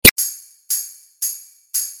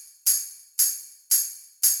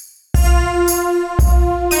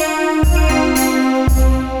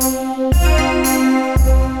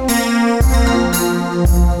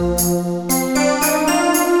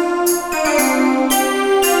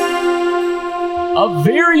A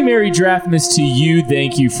very merry Draftmas to you.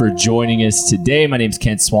 Thank you for joining us today. My name is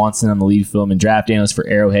Kent Swanson. I'm the lead film and draft analyst for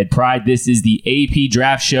Arrowhead Pride. This is the AP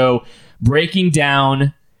Draft Show, breaking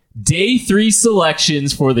down day 3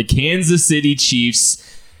 selections for the Kansas City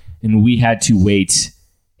Chiefs. And we had to wait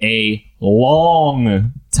a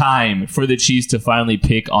long time for the Chiefs to finally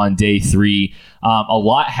pick on day 3. A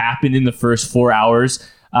lot happened in the first 4 hours.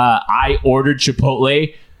 I ordered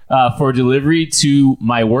Chipotle for delivery to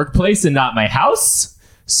my workplace and not my house.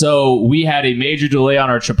 So we had a major delay on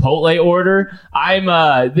our Chipotle order.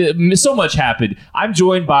 So much happened. I'm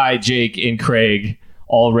joined by Jake and Craig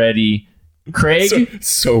already. Craig?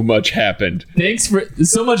 So much happened.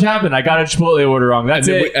 So much happened. I got a Chipotle order wrong. That's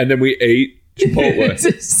it. And then we ate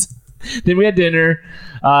Chipotle. Then we had dinner.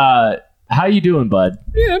 How you doing, bud?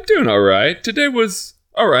 Yeah, I'm doing all right. Today was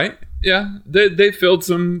all right. Yeah, they filled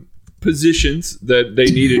some positions that they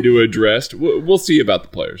needed to address. We'll see about the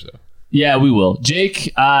players, though. Yeah, we will.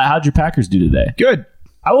 Jake, how'd your Packers do today? Good.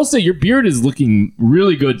 I will say your beard is looking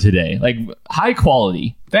really good today. Like, high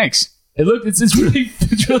quality. Thanks. It's really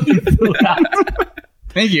filled out.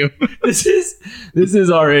 Thank you. This is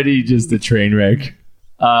already just a train wreck.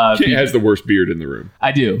 Kent has the worst beard in the room.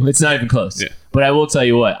 I do. It's not even close. Yeah. But I will tell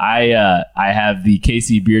you what. I have the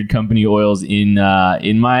KC Beard Company oils in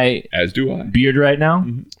my As do I. beard right now,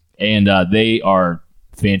 and they are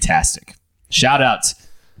fantastic. Shout out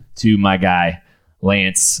to my guy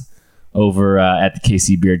Lance over at the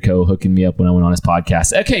KC Beard Co. hooking me up when I went on his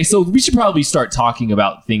podcast. Okay, so we should probably start talking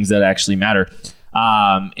about things that actually matter.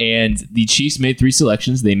 And the Chiefs made 3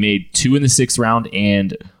 selections. They made 2 in the 6th round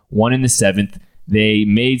and 1 in the 7th. They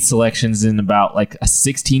made selections in about like a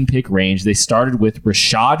 16-pick range. They started with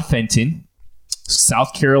Rashad Fenton,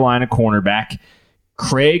 South Carolina cornerback.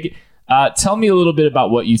 Craig, tell me a little bit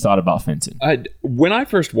about what you thought about Fenton. When I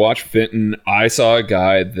first watched Fenton, I saw a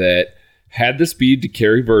guy that had the speed to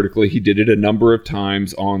carry vertically. He did it a number of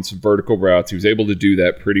times on some vertical routes. He was able to do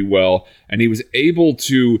that pretty well, and he was able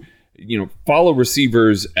to follow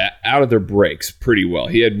receivers out of their breaks pretty well.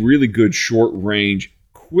 He had really good short-range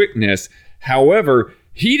quickness. However,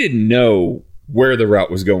 he didn't know where the route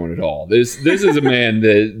was going at all. This is a man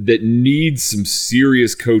that needs some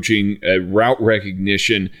serious coaching, route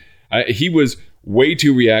recognition. He was way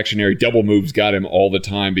too reactionary. Double moves got him all the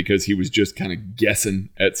time because he was just kind of guessing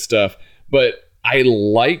at stuff. But I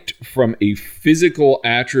liked, from a physical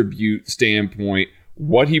attribute standpoint,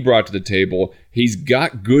 what he brought to the table. He's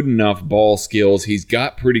got good enough ball skills. He's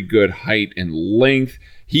got pretty good height and length.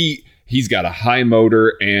 He's got a high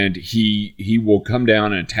motor, and he will come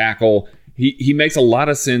down and tackle. He makes a lot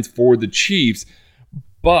of sense for the Chiefs,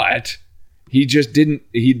 but he just didn't.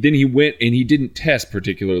 He went and he didn't test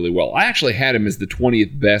particularly well. I actually had him as the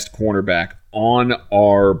 20th best cornerback on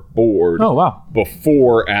our board. Oh, wow.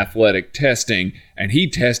 Before athletic testing, and he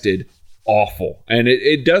tested awful. And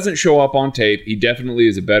it doesn't show up on tape. He definitely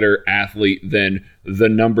is a better athlete than the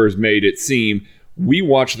numbers made it seem. We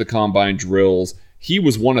watched the combine drills. He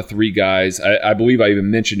was one of 3 guys. I believe I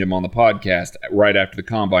even mentioned him on the podcast right after the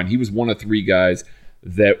combine. He was one of 3 guys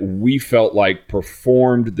that we felt like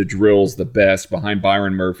performed the drills the best behind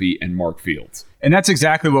Byron Murphy and Mark Fields. And that's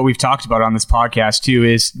exactly what we've talked about on this podcast too,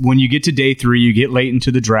 is when you get to day 3, you get late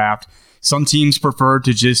into the draft. Some teams prefer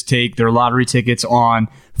to just take their lottery tickets on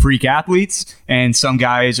freak athletes, and some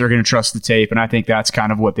guys are going to trust the tape. And I think that's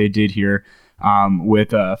kind of what they did here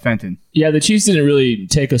with Fenton. Yeah, the Chiefs didn't really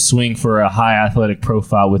take a swing for a high athletic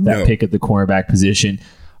profile with that pick at the cornerback position.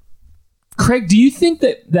 Craig, do you think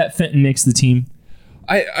that Fenton makes the team?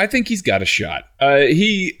 I think he's got a shot. I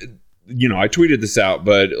tweeted this out,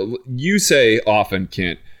 but you say often,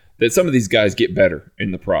 Kent, that some of these guys get better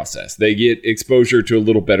in the process. They get exposure to a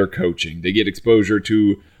little better coaching. They get exposure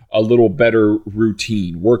to a little better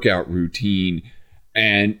workout routine,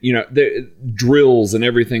 and the drills and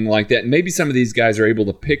everything like that. Maybe some of these guys are able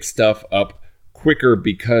to pick stuff up quicker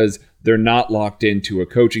because they're not locked into a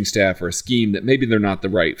coaching staff or a scheme that maybe they're not the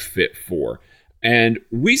right fit for. And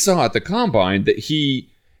we saw at the combine that he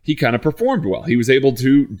kind of performed well. He was able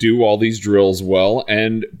to do all these drills well,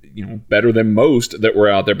 and better than most that were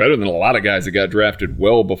out there, better than a lot of guys that got drafted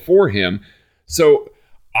well before him. So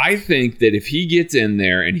I think that if he gets in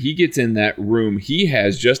there and he gets in that room, he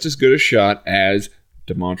has just as good a shot as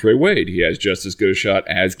DeMontre Wade. He has just as good a shot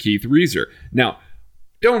as Keith Reeser. Now,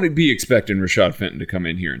 don't be expecting Rashad Fenton to come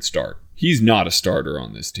in here and start. He's not a starter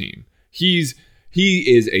on this team. He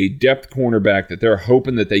is a depth cornerback that they're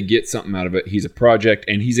hoping that they get something out of it. He's a project,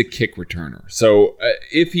 and he's a kick returner. So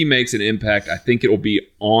if he makes an impact, I think it will be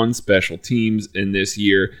on special teams in this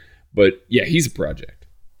year. But yeah, he's a project.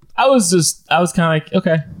 I was kind of like,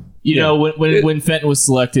 okay, You know, when Fenton was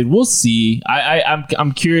selected, we'll see.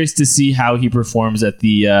 I'm curious to see how he performs at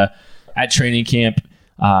training camp.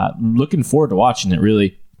 Looking forward to watching it,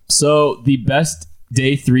 really. So the best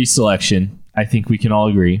day 3 selection, I think we can all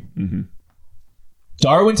agree. Mm-hmm.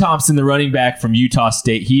 Darwin Thompson, the running back from Utah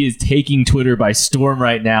State. He is taking Twitter by storm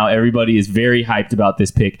right now. Everybody is very hyped about this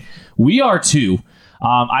pick. We are too.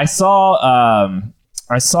 I saw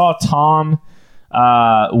Tom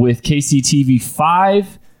with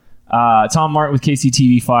KCTV5. Tom Martin with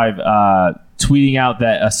KCTV5 tweeting out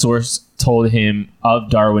that a source told him of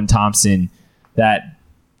Darwin Thompson that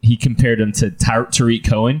he compared him to Tariq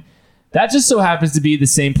Cohen. That just so happens to be the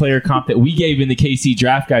same player comp that we gave in the KC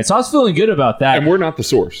draft guide. So I was feeling good about that. And we're not the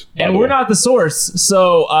source. Not the source.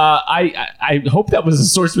 So I hope that was a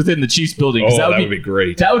source within the Chiefs building. Oh, that would be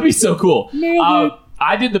great. That would be so cool. I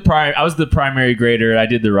was the primary grader. I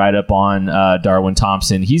did the write-up on Darwin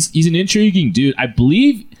Thompson. He's an intriguing dude. I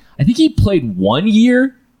think he played 1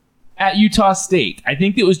 year at Utah State. I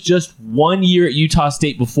think it was just 1 year at Utah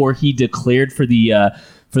State before he declared for the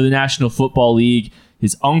National Football League.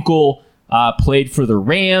 His uncle played for the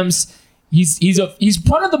Rams. He's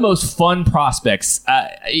one of the most fun prospects.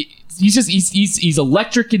 He's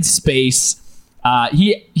electric in space.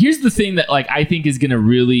 Here's the thing that I think is going to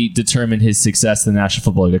really determine his success in the National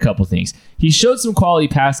Football League. A couple things. He showed some quality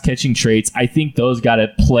pass catching traits. I think those got to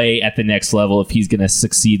play at the next level if he's going to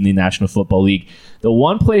succeed in the National Football League. The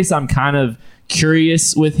one place I'm kind of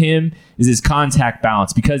curious with him is his contact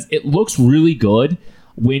balance, because it looks really good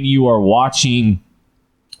when you are watching.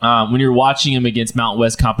 When you're watching him against Mountain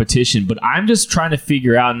West competition. But I'm just trying to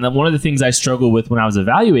figure out, and one of the things I struggled with when I was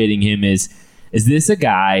evaluating him is this a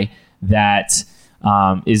guy that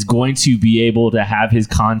is going to be able to have his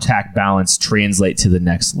contact balance translate to the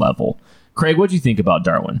next level? Craig, what do you think about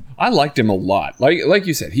Darwin? I liked him a lot. Like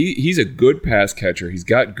you said, he's a good pass catcher. He's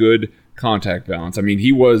got good contact balance. I mean,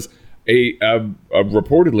 he was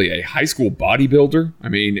reportedly a high school bodybuilder. I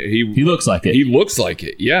mean, he looks like it. He looks like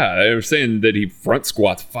it. Yeah, they were saying that he front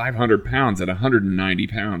squats 500 pounds at 190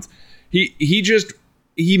 pounds.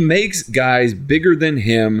 He makes guys bigger than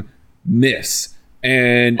him miss,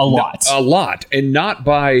 and a lot, and not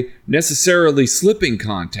by necessarily slipping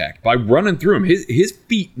contact, by running through him. His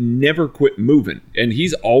feet never quit moving, and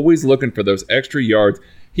he's always looking for those extra yards.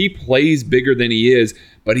 He plays bigger than he is,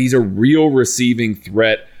 but he's a real receiving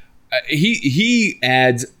threat. He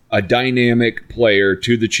adds a dynamic player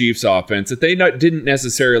to the Chiefs offense that they didn't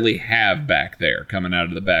necessarily have back there coming out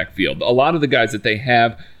of the backfield. A lot of the guys that they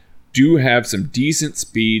have do have some decent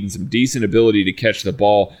speed and some decent ability to catch the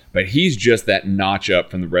ball, but he's just that notch up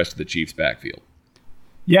from the rest of the Chiefs backfield.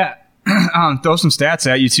 Yeah. Throw some stats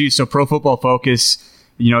at you too. So Pro Football Focus,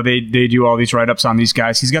 they do all these write-ups on these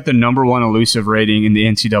guys. He's got the number 1 elusive rating in the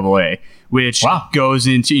NCAA, which goes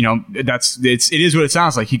into, it is what it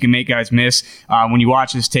sounds like. He can make guys miss. When you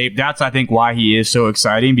watch his tape, that's, I think, why he is so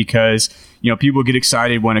exciting, because, people get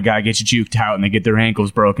excited when a guy gets juked out and they get their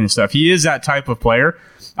ankles broken and stuff. He is that type of player.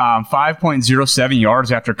 5.07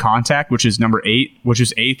 yards after contact, which is number 8, which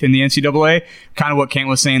is 8th in the NCAA. Kind of what Kent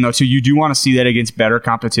was saying, though, too. You do want to see that against better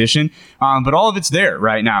competition. But all of it's there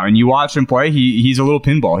right now. And you watch him play, he's a little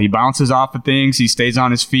pinball. He bounces off of things. He stays on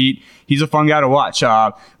his feet. He's a fun guy to watch.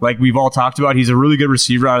 Like we've all talked about, he's a really good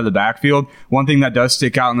receiver out of the backfield. One thing that does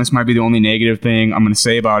stick out, and this might be the only negative thing I'm going to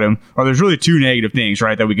say about him, or there's really 2 negative things,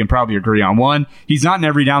 right, that we can probably agree on. One, he's not an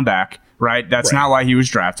every down back. Right, that's not why he was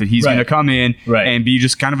drafted. He's going to come in and be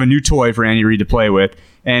just kind of a new toy for Andy Reid to play with.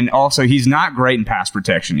 And also, he's not great in pass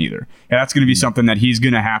protection either. And that's going to be something that he's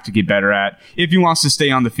going to have to get better at if he wants to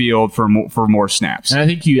stay on the field for more snaps. And I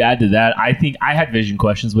think you add to that, I think I had vision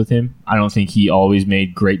questions with him. I don't think he always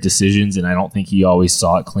made great decisions, and I don't think he always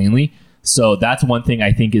saw it cleanly. So that's one thing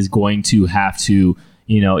I think is going to have to,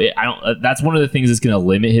 that's one of the things that's going to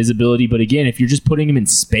limit his ability. But again, if you're just putting him in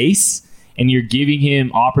space and you're giving him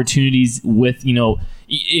opportunities with,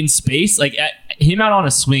 in space, like him out on a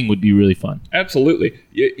swing would be really fun. Absolutely.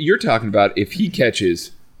 You're talking about if he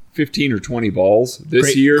catches 15 or 20 balls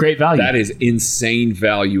this year, great value. That is insane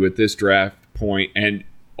value at this draft point. And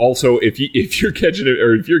also, if you're catching it,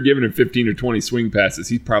 or if you're giving him 15 or 20 swing passes,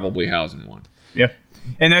 he's probably housing one. Yeah.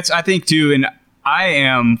 And that's, I think, too, and I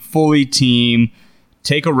am fully team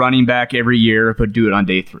take a running back every year, but do it on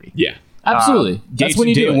day 3. Yeah. Absolutely. That's when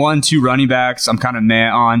you do it. 1, 2 running backs, I'm kind of meh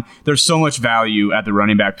on. There's so much value at the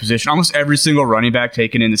running back position. Almost every single running back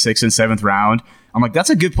taken in the 6th and 7th round, I'm like, that's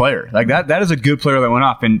a good player. Like that is a good player that went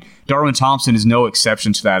off. And Darwin Thompson is no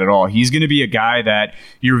exception to that at all. He's going to be a guy that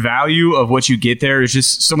your value of what you get there is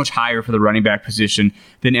just so much higher for the running back position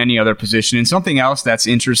than any other position. And something else that's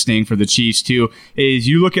interesting for the Chiefs too is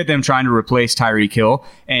you look at them trying to replace Tyreek Hill,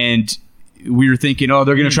 and we were thinking, oh,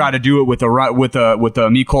 they're going to try to do it with a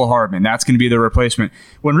Mecole Hardman. That's going to be the replacement.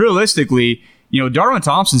 When realistically, Darwin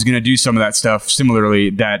Thompson's going to do some of that stuff similarly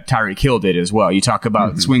that Tyreek Hill did as well. You talk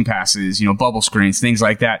about swing passes, bubble screens, things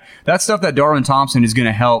like that. That's stuff that Darwin Thompson is going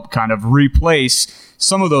to help kind of replace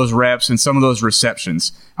some of those reps and some of those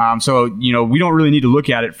receptions. So we don't really need to look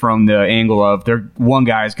at it from the angle of one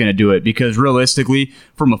guy is going to do it, because realistically,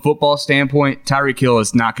 from a football standpoint, Tyreek Hill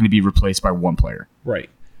is not going to be replaced by one player. Right.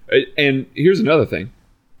 And here's another thing.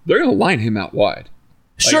 They're going to line him out wide.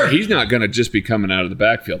 Sure. He's not going to just be coming out of the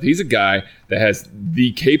backfield. He's a guy that has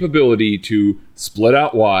the capability to split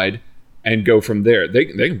out wide and go from there. They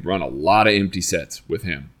can run a lot of empty sets with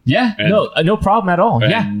him. Yeah, no problem at all.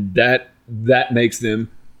 And that makes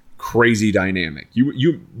them crazy dynamic.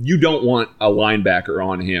 You don't want a linebacker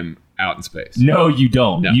on him out in space. No, you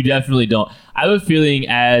don't. No. You definitely don't. I have a feeling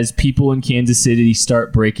as people in Kansas City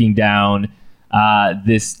start breaking down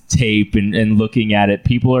this tape and looking at it,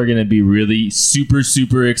 people are going to be really super,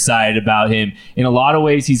 super excited about him. In a lot of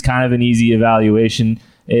ways, he's kind of an easy evaluation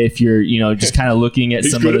if you're, just kind of looking at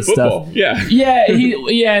some of the stuff. Yeah.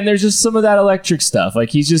 And there's just some of that electric stuff. Like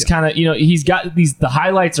he's just kind of, he's got the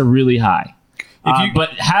highlights are really high.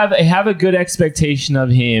 But have a good expectation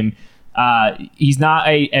of him. He's not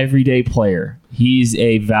a everyday player. He's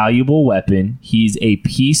a valuable weapon. He's a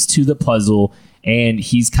piece to the puzzle. And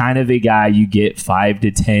he's kind of a guy you get 5 to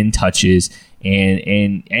 10 touches,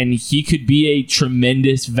 and he could be a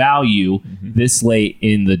tremendous value this late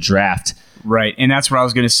in the draft. Right, and that's what I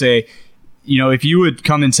was going to say. If you would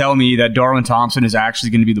come and tell me that Darwin Thompson is actually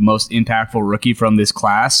going to be the most impactful rookie from this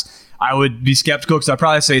class, I would be skeptical, because I'd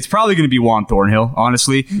probably say it's probably going to be Juan Thornhill,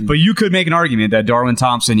 honestly. But you could make an argument that Darwin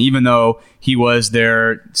Thompson, even though he was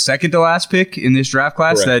their second to last pick in this draft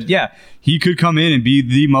class, Correct. that, he could come in and be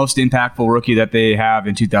the most impactful rookie that they have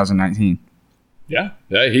in 2019. Yeah,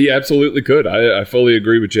 he absolutely could. I fully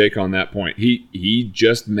agree with Jake on that point. He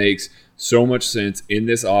just makes so much sense in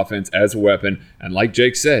this offense as a weapon. And like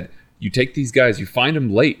Jake said, you take these guys, you find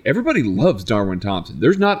them late. Everybody loves Darwin Thompson.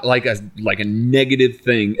 There's not like a negative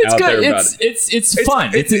thing out there about it. It's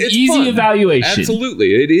fun. It's an easy fun. evaluation.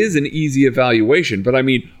 Absolutely. It is an easy evaluation. But I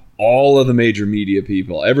mean, all of the major media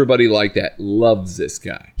people, everybody like that loves this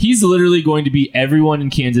guy. He's literally going to be everyone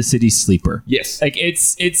in Kansas City's sleeper. Yes. Like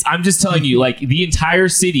it's I'm just telling you, like the entire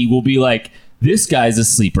city will be like, this guy's a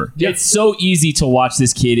sleeper. Yeah. It's so easy to watch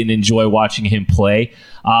this kid and enjoy watching him play.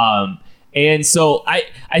 And so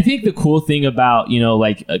I think the cool thing about,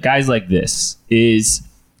 guys like this is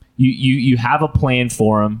you have a plan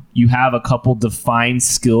for them. You have a couple defined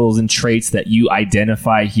skills and traits that you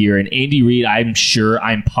identify here. And Andy Reid,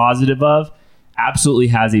 I'm positive of, absolutely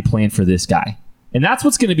has a plan for this guy. And that's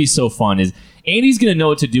what's going to be so fun is Andy's going to know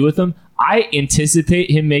what to do with him. I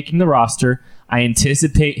anticipate him making the roster. I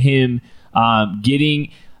anticipate him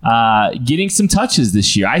getting some touches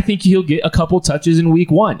this year. I think he'll get a couple touches in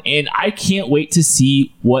week 1, and I can't wait to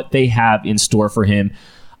see what they have in store for him.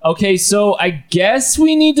 Okay, so I guess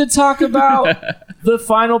we need to talk about the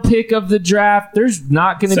final pick of the draft. There's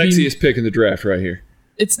not going to be sexiest pick in the draft right here.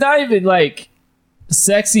 It's not even like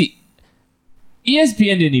sexy.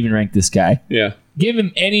 ESPN didn't even rank this guy. Yeah. Give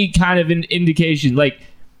him any kind of an indication. Like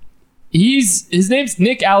his name's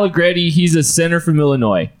Nick Allegretti. He's a center from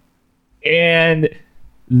Illinois. And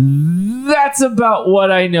that's about what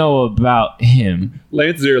I know about him.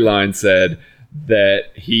 Lance Zierlein said that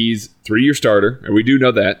he's 3-year starter, and we do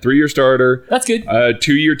know that. 3-year starter. That's good.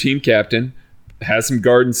 2-year team captain. Has some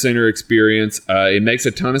guard and center experience. It makes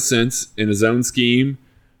a ton of sense in his own scheme.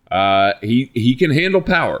 He can handle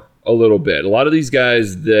power a little bit. A lot of these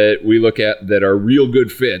guys that we look at that are real good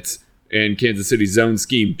fits in Kansas City's zone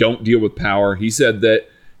scheme don't deal with power. He said that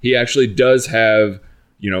he actually does have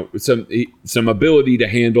some ability to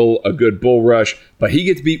handle a good bull rush, but he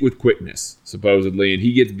gets beat with quickness, supposedly, and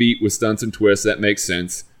he gets beat with stunts and twists. That makes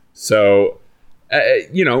sense. So,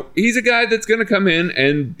 he's a guy that's going to come in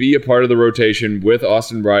and be a part of the rotation with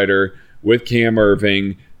Austin Ryder, with Cam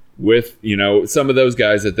Irving, with, some of those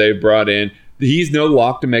guys that they've brought in. He's no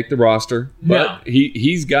lock to make the roster, but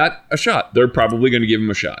he's got a shot. They're probably going to give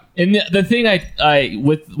him a shot. And the thing I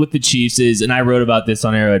with the Chiefs is, and I wrote about this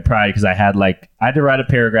on Arrowhead Pride because I had to write a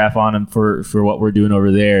paragraph on them for what we're doing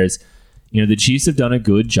over there. Is the Chiefs have done a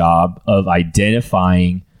good job of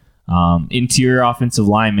identifying interior offensive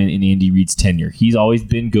linemen in Andy Reid's tenure. He's always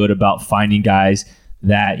been good about finding guys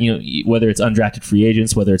that, whether it's undrafted free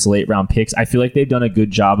agents, whether it's late round picks, I feel like they've done a good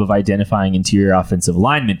job of identifying interior offensive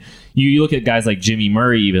linemen. You look at guys like Jimmy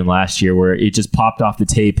Murray even last year, where it just popped off the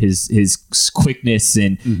tape, his quickness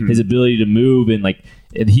and his ability to move, and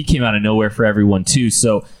he came out of nowhere for everyone too.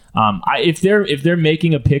 So if they're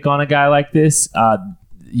making a pick on a guy like this, I'm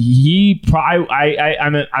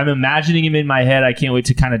imagining him in my head. I can't wait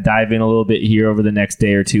to kind of dive in a little bit here over the next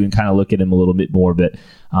day or two and kind of look at him a little bit more. But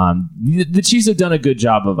the Chiefs have done a good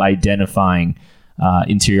job of identifying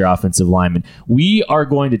interior offensive linemen. We are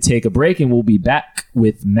going to take a break, and we'll be back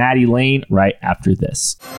with Maddie Lane right after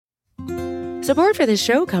this. Support for this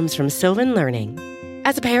show comes from Sylvan Learning.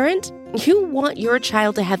 As a parent, you want your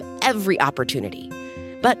child to have every opportunity,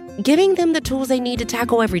 but giving them the tools they need to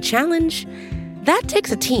tackle every challenge, that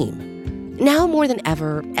takes a team. Now more than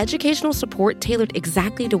ever, educational support tailored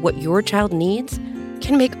exactly to what your child needs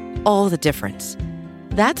can make all the difference.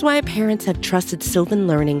 That's why parents have trusted Sylvan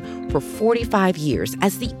Learning for 45 years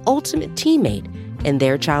as the ultimate teammate in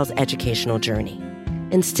their child's educational journey,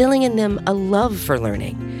 instilling in them a love for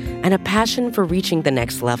learning and a passion for reaching the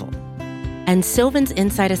next level. And Sylvan's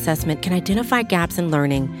Insight Assessment can identify gaps in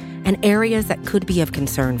learning and areas that could be of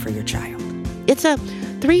concern for your child. It's a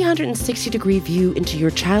 360-degree view into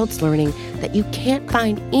your child's learning that you can't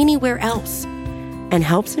find anywhere else, and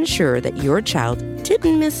helps ensure that your child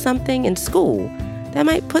didn't miss something in school that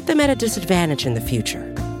might put them at a disadvantage in the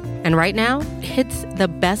future. And right now, it's the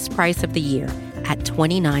best price of the year at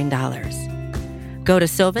 $29. Go to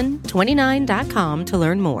sylvan29.com to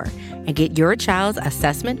learn more and get your child's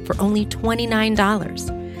assessment for only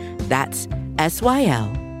 $29. That's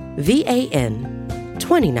SYLVAN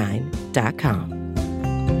 29.com.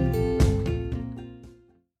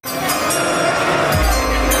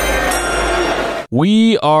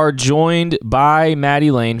 We are joined by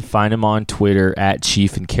Maddie Lane. Find him on Twitter at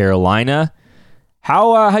Chief in Carolina.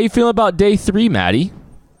 How you feeling about day 3, Maddie?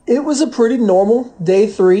 It was a pretty normal day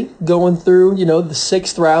 3, going through, the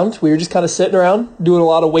 6th round. We were just kind of sitting around, doing a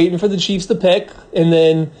lot of waiting for the Chiefs to pick, and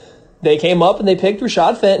then they came up and they picked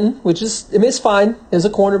Rashad Fenton, which is, it's fine. As a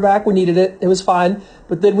cornerback, we needed it. It was fine.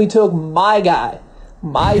 But then we took my guy,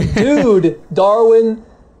 my dude, Darwin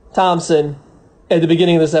Thompson, at the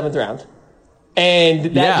beginning of the 7th round.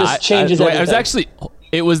 And that just changes everything.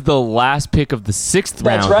 It was the last pick of the 6th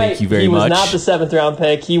round. That's right. Thank you very much. He was not the 7th round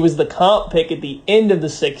pick. He was the comp pick at the end of the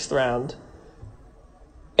 6th round.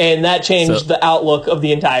 And that changed the outlook of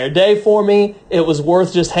the entire day for me. It was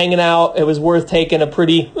worth just hanging out. It was worth taking a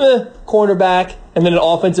pretty cornerback. And then an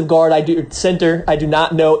offensive guard, center, I do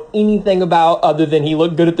not know anything about other than he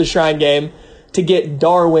looked good at the Shrine game, to get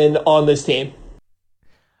Darwin on this team.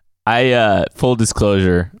 Full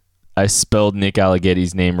disclosure, I spelled Nick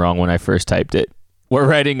Allegretti's name wrong when I first typed it. We're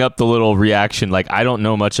writing up the little reaction like I don't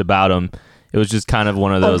know much about him. It was just kind of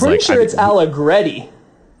one of those. I'm pretty sure it's Allegretti.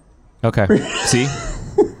 Okay. See?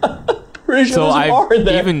 Pretty sure there's an R in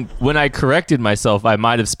there. Even when I corrected myself, I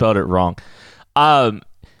might have spelled it wrong.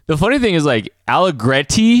 The funny thing is,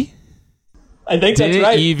 Allegretti, I think that's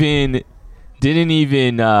right. Didn't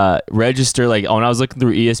even register. When I was looking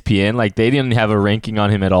through ESPN, they didn't have a ranking on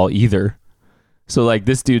him at all either. So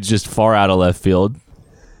this dude's just far out of left field.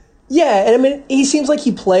 Yeah, and he seems like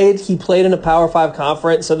he played in a Power 5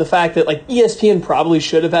 conference, so the fact that ESPN probably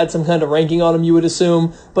should have had some kind of ranking on him, you would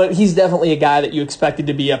assume, but he's definitely a guy that you expected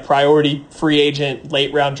to be a priority free agent,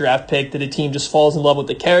 late round draft pick, that a team just falls in love with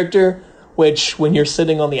the character, which when you're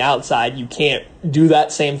sitting on the outside, you can't do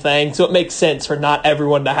that same thing, so it makes sense for not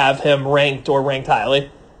everyone to have him ranked highly.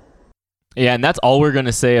 Yeah, and that's all we're going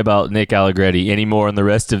to say about Nick Allegretti anymore in the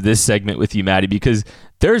rest of this segment with you, Maddie, because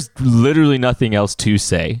there's literally nothing else to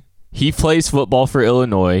say. He plays football for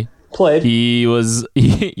Illinois. Played. He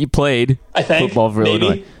played I think, football for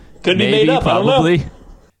Illinois. Could be made up, probably. I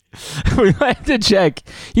don't know. We might have to check.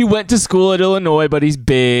 He went to school at Illinois, but he's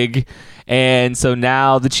big. And so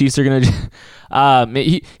now the Chiefs are going to...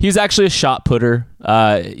 he's actually a shot putter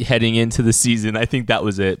heading into the season. I think that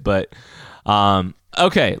was it. But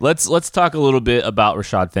okay, let's talk a little bit about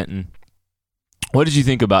Rashad Fenton. What did you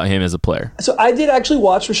think about him as a player? So I did actually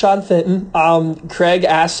watch Rashad Fenton. Craig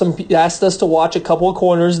asked us to watch a couple of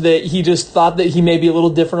corners that he just thought that he may be a little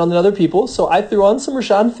different than other people. So I threw on some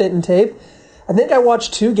Rashad Fenton tape. I think I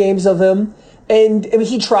watched 2 games of him. And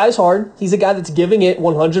he tries hard. He's a guy that's giving it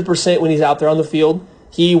 100% when he's out there on the field.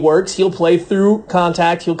 He works. He'll play through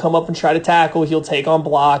contact. He'll come up and try to tackle. He'll take on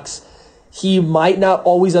blocks. He might not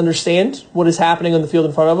always understand what is happening on the field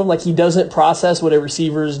in front of him. He doesn't process what a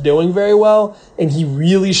receiver is doing very well, and he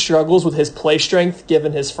really struggles with his play strength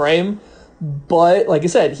given his frame. But like I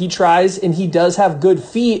said, he tries and he does have good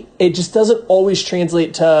feet. It just doesn't always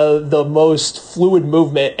translate to the most fluid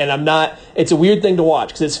movement. And it's a weird thing to watch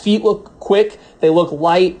because his feet look quick, they look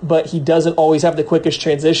light, but he doesn't always have the quickest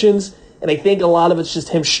transitions. And I think a lot of it's just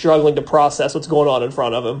him struggling to process what's going on in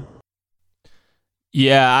front of him.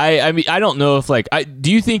 Yeah, I mean, I don't know if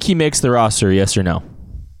do you think he makes the roster, yes or no?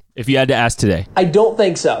 If you had to ask today. I don't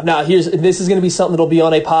think so. Now, this is going to be something that'll be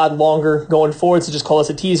on a pod longer going forward, so just call us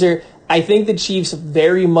a teaser. I think the Chiefs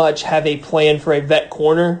very much have a plan for a vet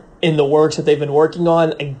corner in the works that they've been working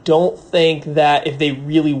on. I don't think that if they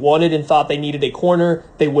really wanted and thought they needed a corner,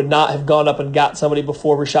 they would not have gone up and got somebody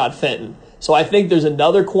before Rashad Fenton. So I think there's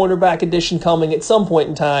another cornerback addition coming at some point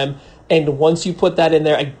in time, and once you put that in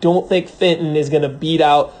there, I don't think Fenton is going to beat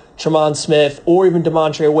out Tremont Smith or even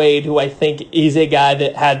DeMontre Wade, who I think is a guy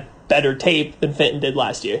that had better tape than Fenton did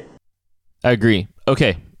last year. I agree.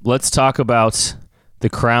 Okay, let's talk about the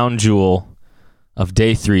crown jewel of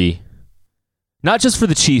day 3. Not just for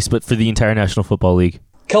the Chiefs, but for the entire National Football League.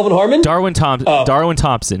 Kelvin Harmon? Darwin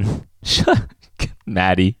Thompson.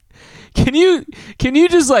 Maddie. Can you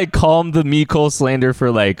just calm the Mecole slander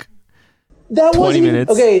for 20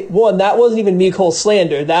 minutes? Okay, that wasn't even Mecole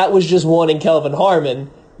slander. That was just wanting Kelvin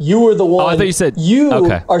Harmon. You were the one. Oh, I thought you said you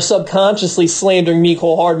are subconsciously slandering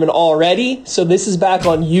Mecole Hardman already, so this is back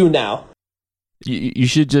on you now. You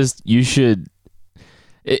should.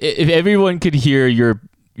 If everyone could hear your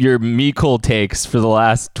Mecole takes for the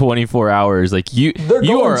last 24 hours, you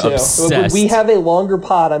are obsessed. When we have a longer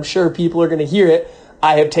pod, I'm sure people are going to hear it.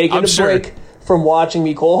 I have taken a break from watching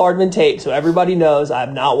Mecole Hardman tape, so everybody knows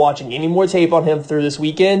I'm not watching any more tape on him through this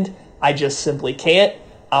weekend. I just simply can't.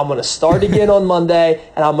 I'm going to start again on Monday,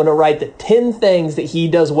 and I'm going to write the 10 things that he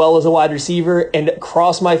does well as a wide receiver and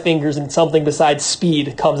cross my fingers and something besides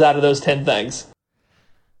speed comes out of those 10 things.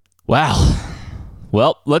 Wow.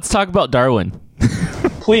 Well, let's talk about Darwin.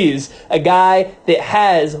 Please, a guy that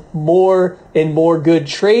has more and more good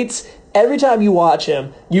traits. Every time you watch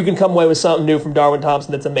him, you can come away with something new from Darwin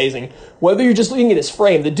Thompson that's amazing. Whether you're just looking at his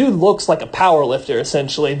frame, the dude looks like a power lifter,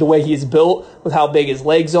 essentially, the way he's built, with how big his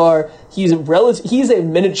legs are. He's a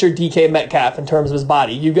miniature DK Metcalf in terms of his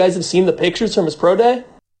body. You guys have seen the pictures from his pro day?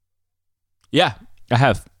 Yeah, I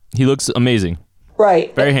have. He looks amazing.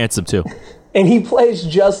 Right. Very handsome, too. And he plays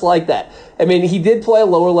just like that. I mean, he did play a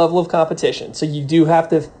lower level of competition, so you do have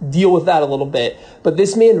to deal with that a little bit. But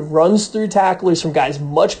this man runs through tacklers from guys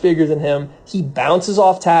much bigger than him. He bounces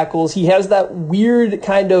off tackles. He has that weird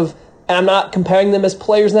kind of, and I'm not comparing them as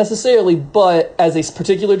players necessarily, but as a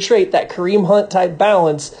particular trait, that Kareem Hunt type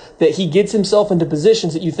balance that he gets himself into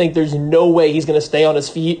positions that you think there's no way he's going to stay on his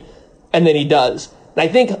feet, and then he does. And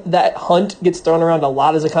I think that Hunt gets thrown around a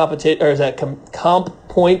lot as a comp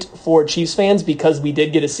point for Chiefs fans because we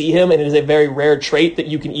did get to see him, and it is a very rare trait that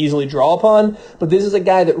you can easily draw upon. But this is a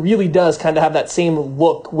guy that really does kind of have that same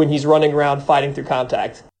look when he's running around fighting through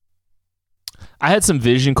contact. I had some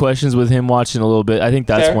vision questions with him watching a little bit. I think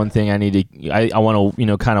that's one thing I need to. I want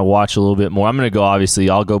to kind of watch a little bit more. I'm going to go. Obviously,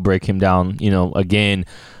 I'll go break him down. Again,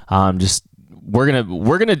 just. We're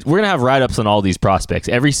gonna have write-ups on all these prospects.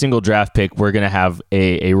 Every single draft pick, we're gonna have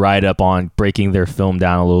a write-up on breaking their film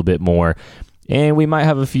down a little bit more, and we might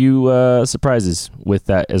have a few surprises with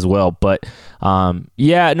that as well. But I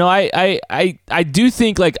do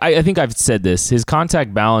think I think I've said this. His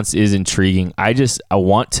contact balance is intriguing. I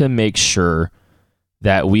want to make sure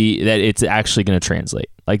that it's actually going to translate.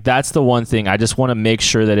 That's the one thing. I just want to make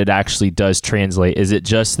sure that it actually does translate. Is it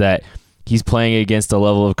just that he's playing against a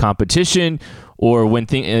level of competition, or when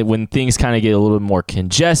things kind of get a little bit more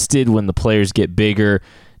congested, when the players get bigger,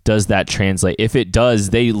 does that translate? If it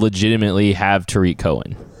does, they legitimately have Tariq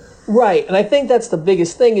Cohen. Right, and I think that's the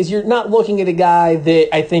biggest thing is you're not looking at a guy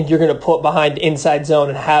that I think you're going to put behind inside zone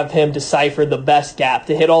and have him decipher the best gap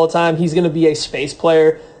to hit all the time. He's going to be a space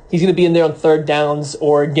player. He's going to be in there on third downs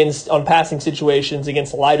or on passing situations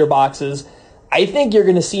against lighter boxes. I think you're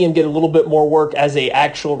going to see him get a little bit more work as a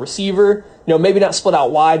actual receiver. Maybe not split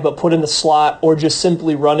out wide, but put in the slot or just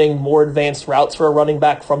simply running more advanced routes for a running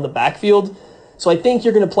back from the backfield. So I think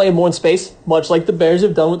you're going to play more in space, much like the Bears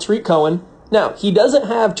have done with Tariq Cohen. Now, he doesn't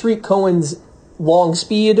have Tariq Cohen's long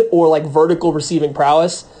speed or vertical receiving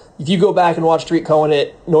prowess. If you go back and watch Tariq Cohen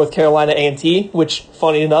at North Carolina A&T, which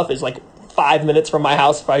funny enough is 5 minutes from my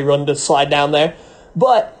house if I run to slide down there.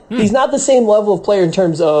 But he's not the same level of player in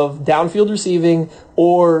terms of downfield receiving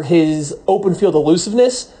or his open field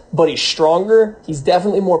elusiveness, but he's stronger. He's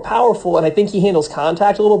definitely more powerful, and I think he handles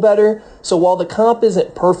contact a little better. So while the comp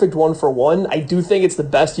isn't perfect 1-for-1, I do think it's the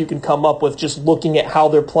best you can come up with just looking at how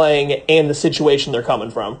they're playing and the situation they're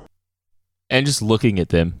coming from. And just looking at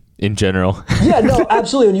them. in general. Yeah, no,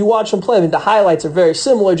 absolutely. When you watch him play, I mean, the highlights are very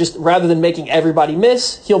similar. Just rather than making everybody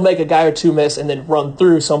miss, he'll make a guy or two miss and then run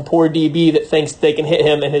through some poor DB that thinks they can hit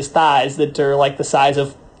him in his thighs that are like the size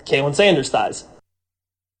of Kalen Sanders' thighs.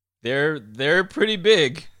 They're pretty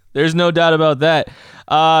big. There's no doubt about that.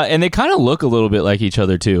 And they kind of look a little bit like each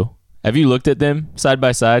other too. Have you looked at them side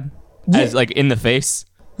by side, as like in the face?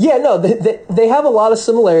 Yeah, no, they have a lot of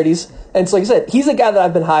similarities. And so, like I said, he's a guy that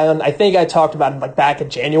I've been high on. I think I talked about him like back in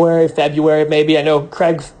January, February, maybe. I know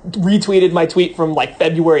Craig retweeted my tweet from like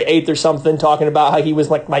February 8th or something, talking about how he was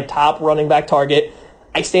like my top running back target.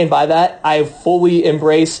 I stand by that. I fully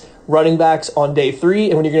embrace running backs on day 3.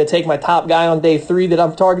 And when you're going to take my top guy on day 3 that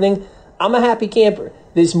I'm targeting, I'm a happy camper.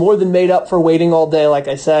 This more than made up for waiting all day, like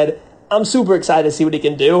I said. I'm super excited to see what he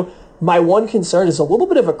can do. My one concern is a little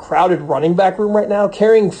bit of a crowded running back room right now.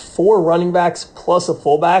 Carrying 4 running backs plus a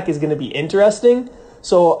fullback is going to be interesting.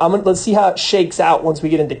 So let's see how it shakes out once we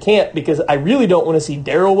get into camp, because I really don't want to see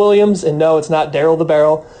Darrell Williams, and no, it's not Darrell the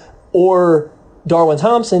Barrel, or Darwin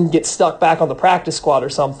Thompson get stuck back on the practice squad or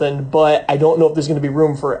something, but I don't know if there's going to be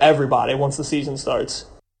room for everybody once the season starts.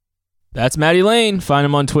 That's Matty Lane. Find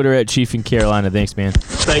him on Twitter at Chief in Carolina. Thanks, man.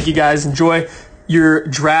 Thank you, guys. Enjoy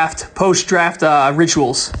your post-draft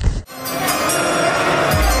rituals.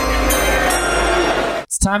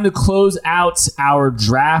 It's time to close out our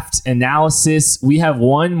draft analysis. We have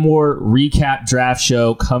one more recap draft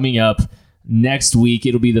show coming up next week.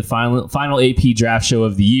 It'll be the final AP draft show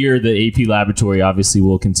of the year. The AP Laboratory obviously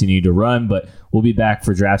will continue to run, but we'll be back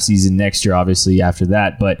for draft season next year, obviously, after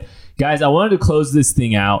that. But, guys, I wanted to close this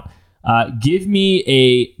thing out. Give me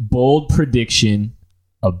a bold prediction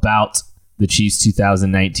about the Chiefs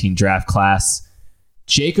 2019 draft class.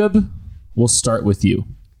 Jacob, we'll start with you.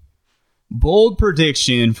 Bold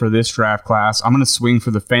prediction for this draft class. I'm going to swing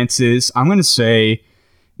for the fences. I'm going to say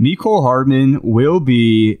Mecole Hardman will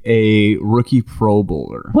be a rookie Pro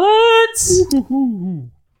Bowler. What?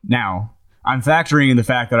 Now, I'm factoring in the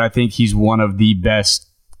fact that I think he's one of the best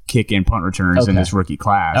kick and punt returners in this rookie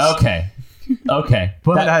class. Okay.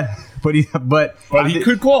 But he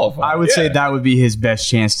could qualify. I would say that would be his best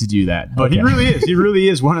chance to do that. But he really is. He really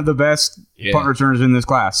is one of the best punt returners in this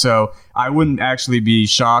class. So I wouldn't actually be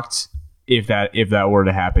shocked if that were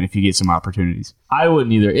to happen, if you get some opportunities. I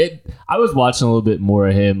wouldn't either. I was watching a little bit more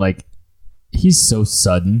of him. Like, he's so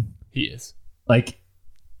sudden. He is. Like,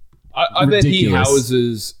 I bet he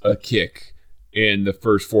houses a kick in the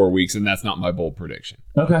first 4 weeks, and that's not my bold prediction.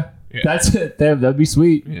 Okay. Yeah. That'd be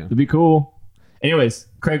sweet. Yeah. That'd be cool. Anyways,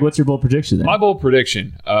 Craig, what's your bold prediction then? My bold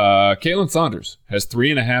prediction, Kalen Saunders has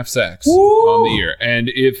 3.5 sacks on the year. And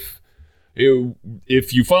if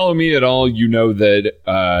you follow me at all, you know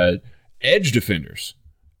that edge defenders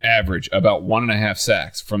average about 1.5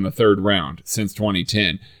 sacks from the third round since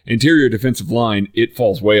 2010. Interior defensive line, it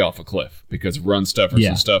falls way off a cliff because of run stuffers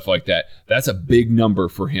and stuff like that. That's a big number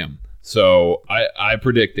for him. So I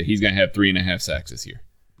predict that he's going to have 3.5 sacks this year.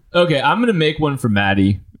 Okay, I'm going to make one for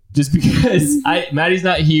Maddie just because Maddie's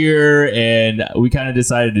not here and we kind of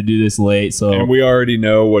decided to do this late. So and we already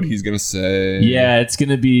know what he's going to say. Yeah, it's going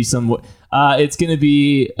to be sorry,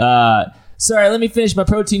 let me finish my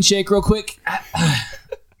protein shake real quick.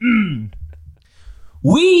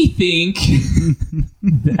 We think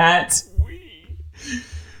that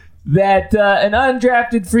an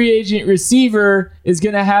undrafted free agent receiver is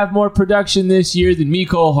going to have more production this year than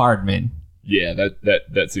Mecole Hardman. Yeah,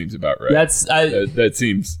 that seems about right. That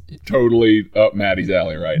seems totally up Maddie's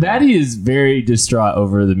alley right now. Maddie is very distraught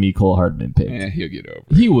over the Mecole Hardman pick. Yeah, he'll get over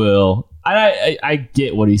it. He will. I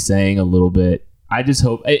get what he's saying a little bit. I just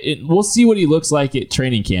hope we'll see what he looks like at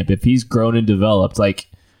training camp. If he's grown and developed, like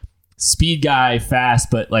speed guy, fast,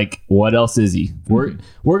 but like what else is he?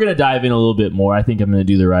 We're gonna dive in a little bit more. I think I'm gonna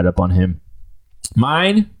do the write up on him.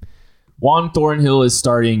 Mine, Juan Thornhill is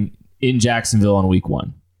starting in Jacksonville on week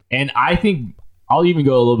 1. And I think I'll even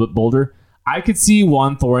go a little bit bolder. I could see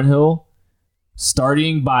Juan Thornhill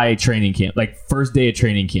starting by training camp, like first day of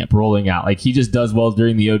training camp, rolling out. Like he just does well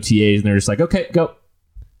during the OTAs, and they're just like, okay, go.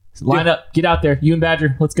 Line up, get out there. You and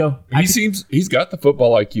Badger, let's go. He's got the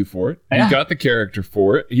football IQ for it. He's got the character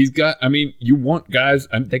for it. You want guys,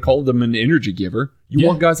 they called him an energy giver. You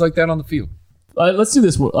want guys like that on the field. Let's do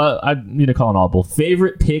this. I need to call an audible.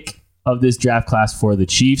 Favorite pick of this draft class for the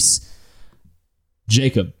Chiefs?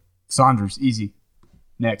 Jacob. Saunders, easy.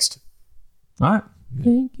 Next. All right.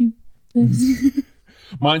 Thank you.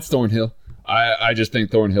 Mine's Thornhill. I just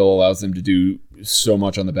think Thornhill allows them to do so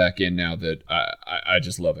much on the back end now that I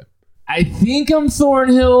just love it. I think I'm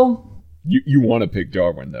Thornhill. You want to pick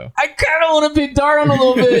Darwin, though. I kind of want to pick Darwin a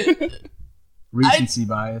little bit. Recency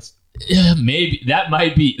bias. Yeah, maybe.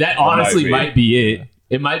 That honestly might be it.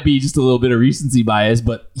 It might be just a little bit of recency bias,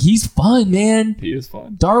 but he's fun, man. He is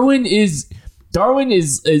fun. Darwin is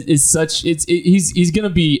such. He's gonna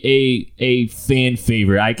be a fan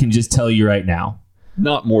favorite. I can just tell you right now.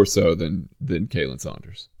 Not more so than Kalen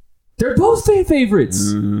Saunders. They're both fan favorites.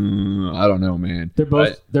 I don't know, man. They're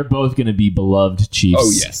both going to be beloved Chiefs. Oh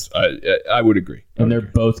yes, I would agree. And they're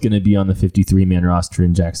both going to be on the 53-man roster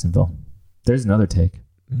in Jacksonville. There's another take.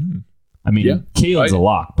 I mean, Kalen's a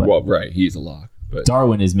lock, but he's a lock. But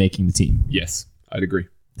Darwin is making the team. Yes, I'd agree.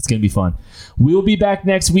 It's going to be fun. We'll be back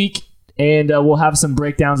next week, and we'll have some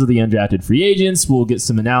breakdowns of the undrafted free agents. We'll get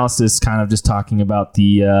some analysis, kind of just talking about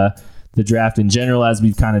the draft in general as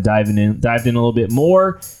we've kind of dived in a little bit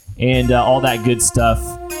more. And all that good stuff.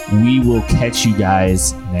 We will catch you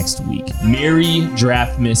guys next week. Merry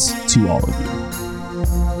Draftmas to all of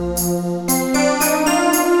you.